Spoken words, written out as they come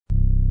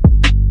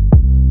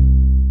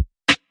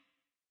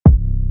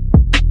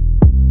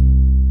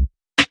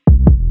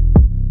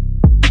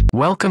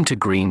Welcome to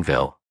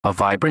Greenville, a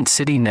vibrant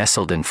city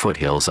nestled in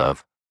foothills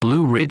of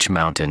Blue Ridge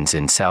Mountains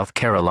in South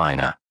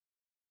Carolina.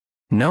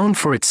 Known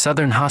for its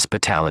southern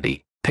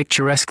hospitality,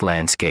 picturesque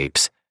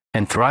landscapes,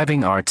 and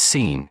thriving arts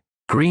scene,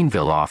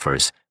 Greenville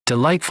offers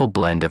delightful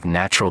blend of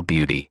natural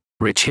beauty,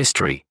 rich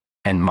history,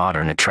 and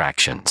modern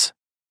attractions.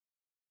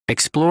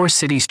 Explore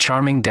city's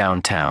charming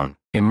downtown,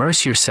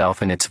 immerse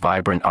yourself in its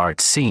vibrant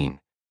arts scene,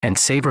 and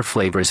savor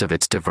flavors of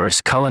its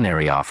diverse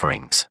culinary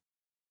offerings.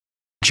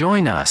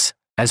 Join us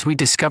as we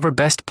discover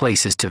best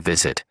places to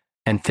visit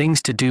and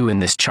things to do in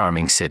this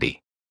charming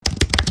city.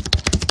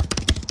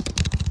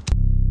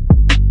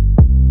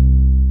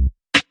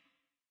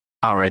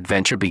 Our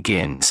adventure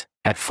begins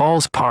at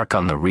Falls Park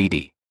on the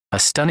Reedy, a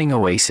stunning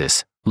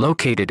oasis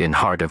located in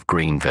heart of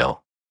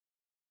Greenville.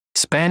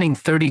 Spanning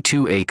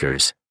 32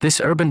 acres, this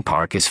urban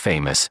park is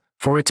famous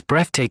for its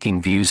breathtaking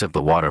views of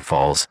the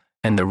waterfalls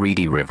and the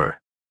Reedy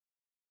River.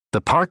 The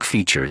park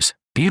features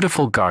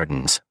beautiful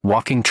gardens,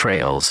 walking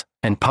trails,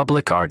 and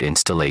public art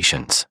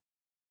installations.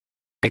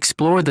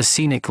 Explore the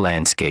scenic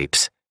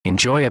landscapes,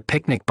 enjoy a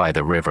picnic by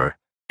the river,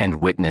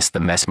 and witness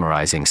the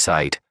mesmerizing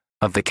sight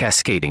of the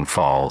cascading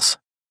falls.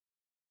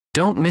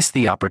 Don't miss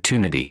the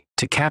opportunity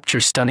to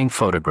capture stunning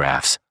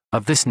photographs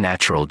of this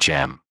natural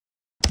gem.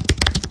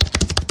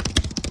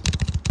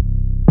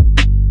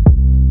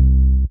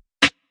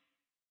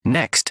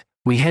 Next,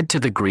 we head to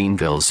the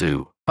Greenville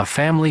Zoo, a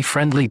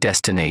family-friendly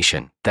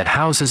destination that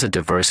houses a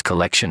diverse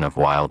collection of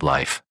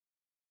wildlife.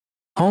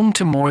 Home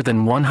to more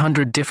than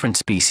 100 different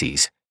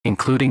species,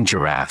 including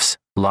giraffes,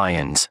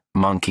 lions,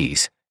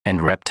 monkeys,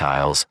 and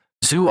reptiles,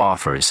 zoo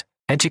offers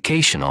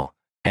educational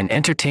and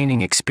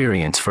entertaining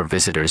experience for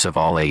visitors of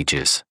all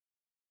ages.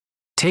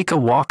 Take a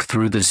walk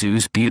through the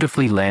zoo's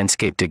beautifully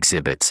landscaped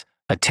exhibits,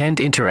 attend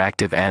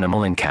interactive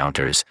animal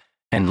encounters,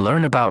 and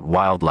learn about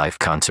wildlife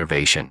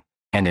conservation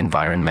and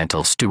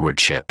environmental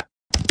stewardship.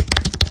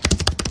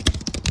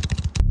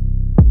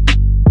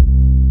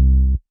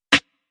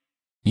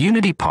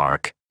 Unity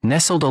Park,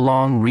 nestled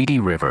along Reedy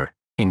River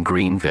in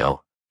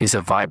Greenville, is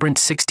a vibrant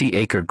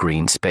 60-acre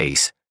green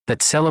space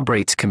that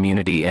celebrates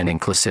community and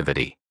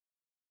inclusivity.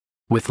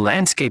 With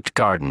landscaped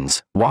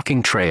gardens,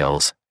 walking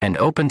trails, and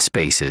open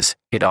spaces,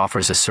 it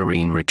offers a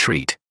serene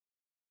retreat.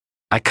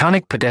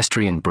 Iconic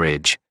pedestrian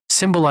bridge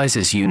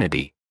symbolizes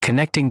unity,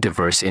 connecting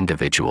diverse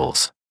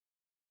individuals.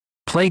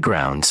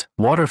 Playgrounds,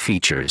 water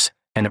features,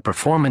 and a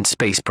performance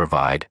space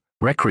provide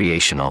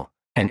recreational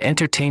and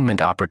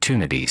entertainment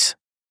opportunities.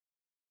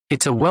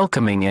 It's a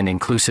welcoming and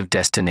inclusive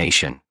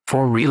destination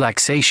for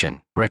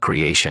relaxation,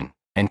 recreation,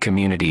 and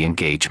community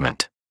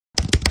engagement.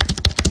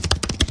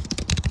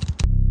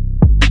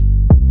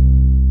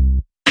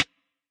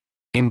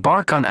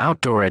 Embark on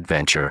outdoor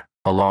adventure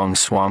along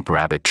Swamp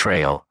Rabbit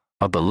Trail,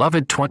 a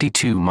beloved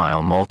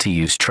 22-mile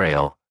multi-use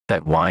trail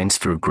that winds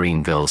through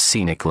Greenville's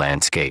scenic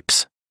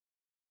landscapes.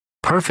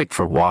 Perfect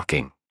for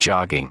walking,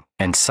 jogging,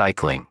 and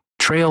cycling,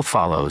 trail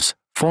follows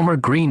former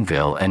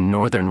Greenville and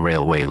Northern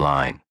Railway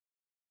line.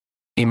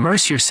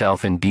 Immerse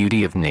yourself in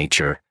beauty of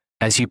nature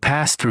as you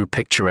pass through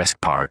picturesque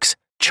parks,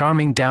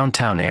 charming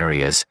downtown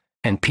areas,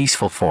 and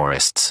peaceful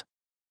forests.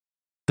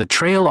 The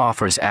trail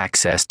offers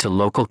access to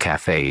local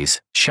cafes,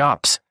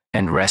 shops,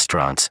 and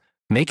restaurants,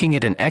 making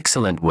it an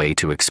excellent way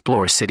to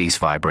explore city's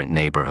vibrant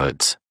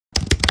neighborhoods.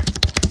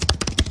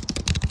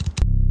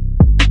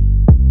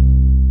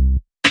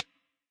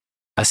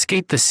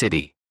 Escape the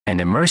city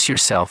and immerse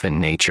yourself in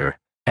nature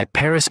at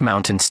Paris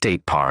Mountain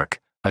State Park,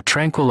 a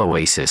tranquil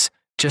oasis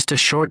just a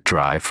short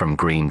drive from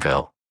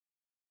Greenville.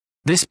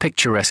 This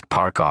picturesque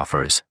park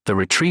offers the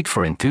retreat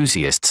for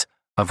enthusiasts,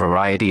 a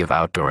variety of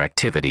outdoor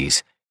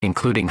activities,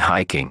 including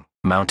hiking,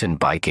 mountain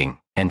biking,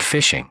 and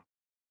fishing.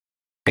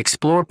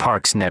 Explore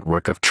park's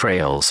network of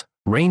trails,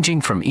 ranging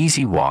from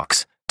easy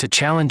walks to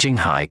challenging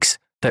hikes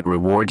that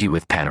reward you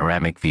with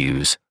panoramic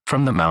views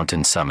from the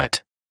mountain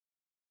summit.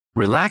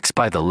 Relax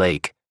by the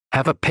lake,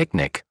 have a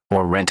picnic,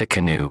 or rent a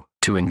canoe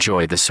to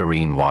enjoy the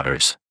serene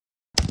waters.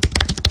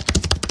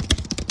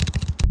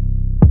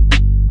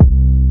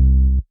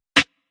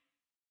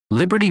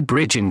 Liberty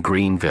Bridge in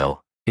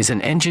Greenville is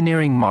an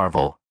engineering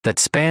marvel that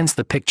spans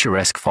the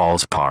picturesque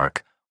Falls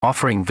Park,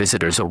 offering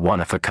visitors a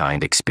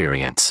one-of-a-kind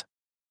experience.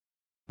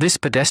 This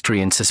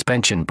pedestrian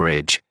suspension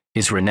bridge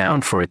is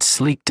renowned for its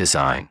sleek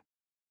design.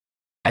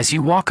 As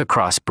you walk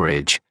across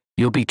bridge,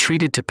 you'll be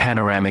treated to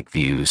panoramic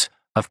views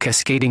of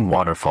cascading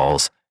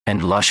waterfalls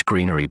and lush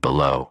greenery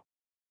below.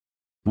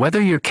 Whether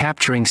you're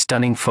capturing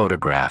stunning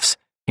photographs,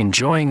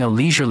 enjoying a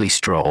leisurely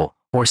stroll,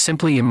 or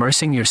simply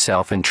immersing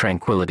yourself in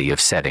tranquility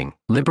of setting,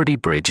 Liberty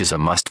Bridge is a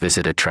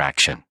must-visit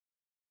attraction.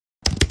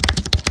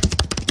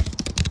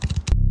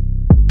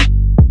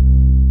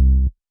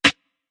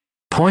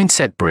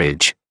 Poinsett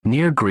Bridge,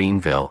 near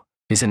Greenville,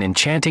 is an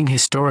enchanting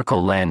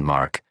historical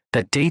landmark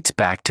that dates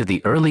back to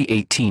the early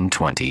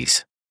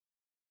 1820s.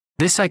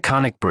 This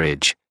iconic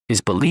bridge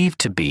is believed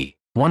to be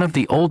one of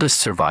the oldest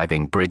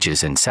surviving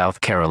bridges in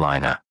South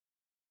Carolina.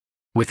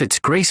 With its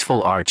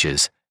graceful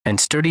arches and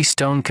sturdy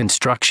stone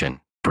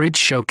construction, bridge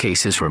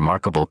showcases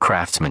remarkable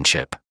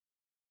craftsmanship.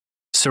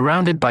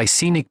 Surrounded by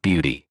scenic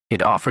beauty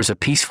it offers a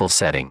peaceful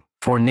setting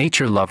for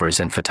nature lovers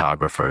and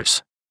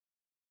photographers.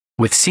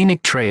 With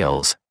scenic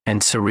trails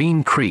and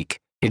serene creek,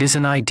 it is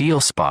an ideal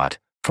spot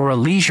for a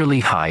leisurely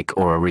hike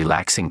or a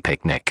relaxing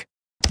picnic.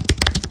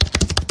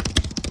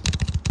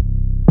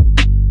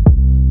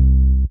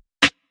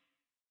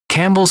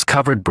 Campbell's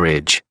Covered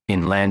Bridge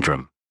in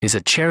Landrum is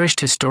a cherished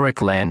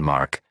historic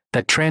landmark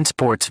that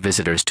transports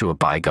visitors to a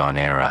bygone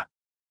era.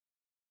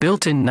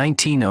 Built in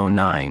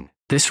 1909,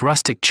 this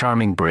rustic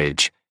charming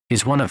bridge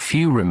is one of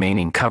few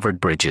remaining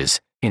covered bridges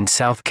in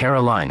South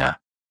Carolina.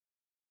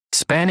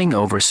 Spanning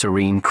over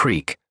Serene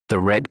Creek, the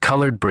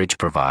red-colored bridge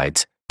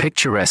provides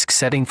picturesque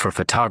setting for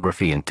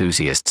photography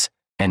enthusiasts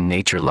and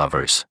nature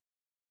lovers.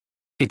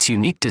 Its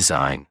unique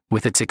design,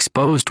 with its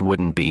exposed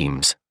wooden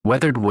beams,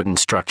 weathered wooden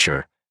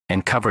structure,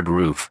 and covered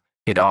roof,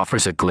 it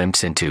offers a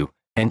glimpse into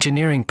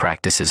engineering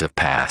practices of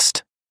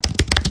past.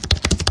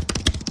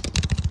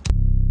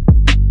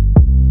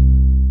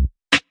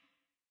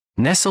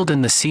 Nestled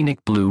in the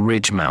scenic Blue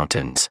Ridge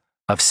Mountains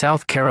of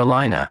South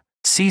Carolina,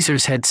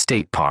 Caesars Head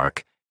State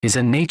Park is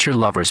a nature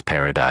lover's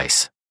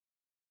paradise.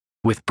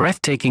 With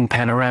breathtaking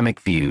panoramic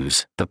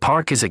views, the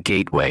park is a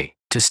gateway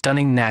to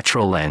stunning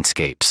natural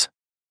landscapes.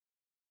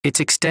 Its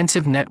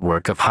extensive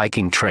network of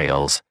hiking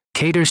trails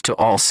caters to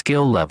all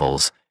skill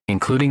levels,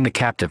 including the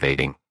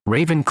captivating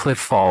Raven Cliff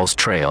Falls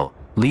Trail,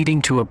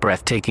 leading to a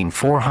breathtaking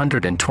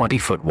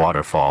 420-foot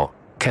waterfall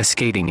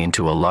cascading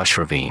into a lush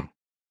ravine.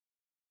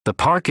 The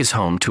park is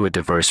home to a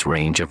diverse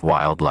range of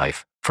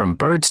wildlife, from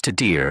birds to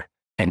deer,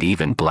 and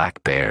even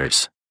black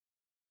bears.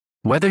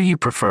 Whether you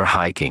prefer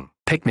hiking,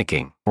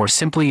 picnicking, or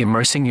simply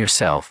immersing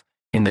yourself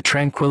in the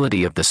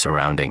tranquility of the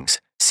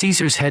surroundings,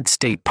 Caesars Head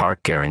State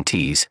Park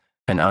guarantees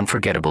an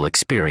unforgettable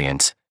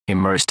experience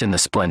immersed in the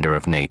splendor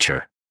of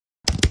nature.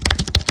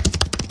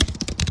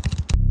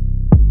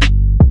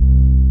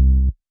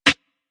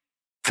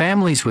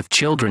 Families with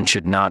children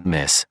should not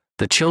miss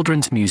the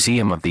Children's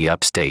Museum of the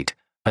Upstate,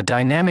 a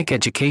dynamic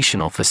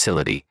educational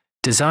facility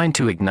designed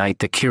to ignite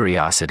the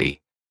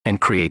curiosity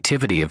and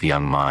creativity of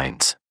young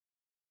minds.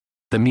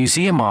 The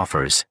museum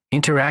offers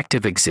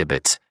interactive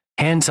exhibits,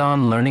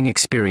 hands-on learning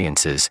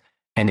experiences,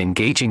 and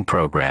engaging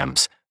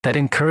programs that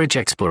encourage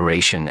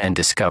exploration and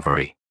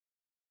discovery.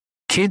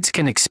 Kids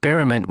can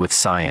experiment with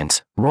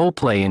science,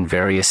 role-play in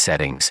various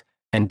settings,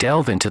 and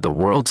delve into the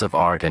worlds of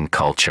art and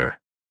culture.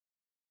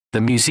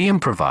 The museum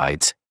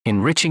provides an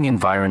enriching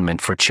environment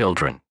for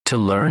children to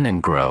learn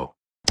and grow.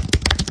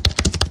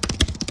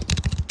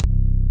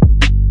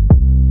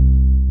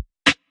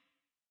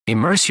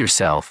 Immerse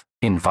yourself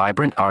in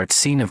vibrant art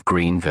scene of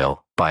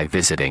Greenville by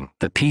visiting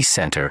the Peace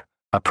Center,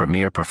 a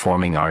premier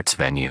performing arts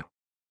venue.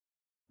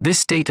 This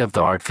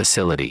state-of-the-art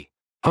facility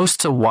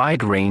hosts a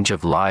wide range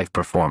of live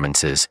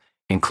performances,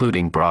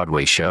 including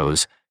Broadway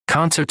shows,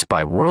 concerts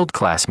by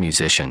world-class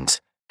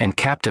musicians, and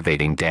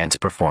captivating dance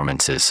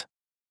performances.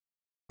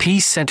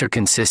 Peace Center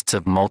consists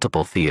of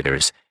multiple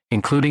theaters,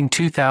 including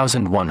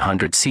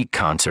 2,100-seat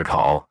concert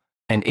hall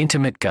and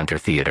intimate Gunter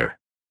Theater.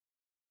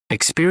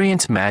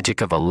 Experience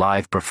magic of a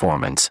live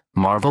performance,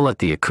 marvel at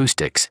the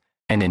acoustics,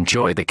 and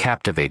enjoy the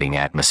captivating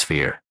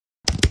atmosphere.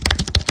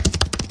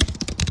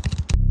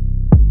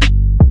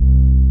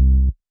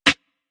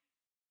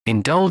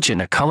 Indulge in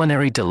a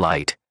culinary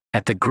delight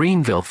at the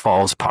Greenville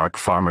Falls Park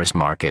Farmers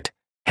Market,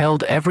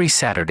 held every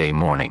Saturday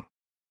morning.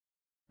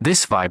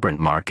 This vibrant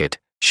market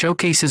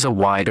showcases a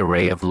wide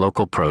array of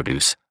local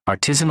produce,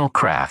 artisanal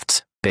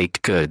crafts,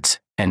 baked goods,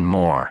 and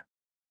more.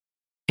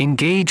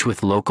 Engage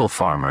with local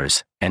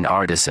farmers and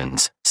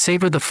artisans,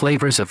 savor the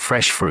flavors of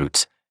fresh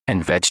fruits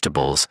and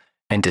vegetables,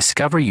 and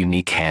discover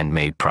unique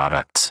handmade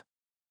products.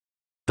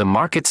 The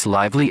market's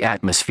lively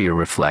atmosphere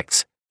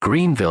reflects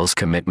Greenville's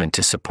commitment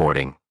to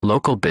supporting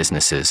local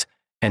businesses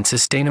and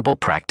sustainable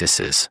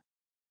practices.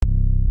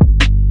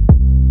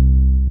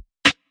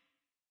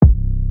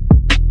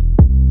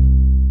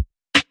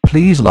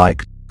 Please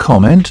like,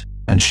 comment,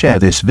 and share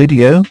this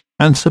video,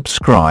 and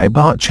subscribe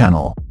our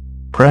channel.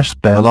 Press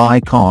bell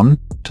icon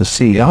to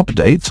see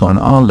updates on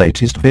our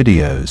latest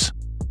videos.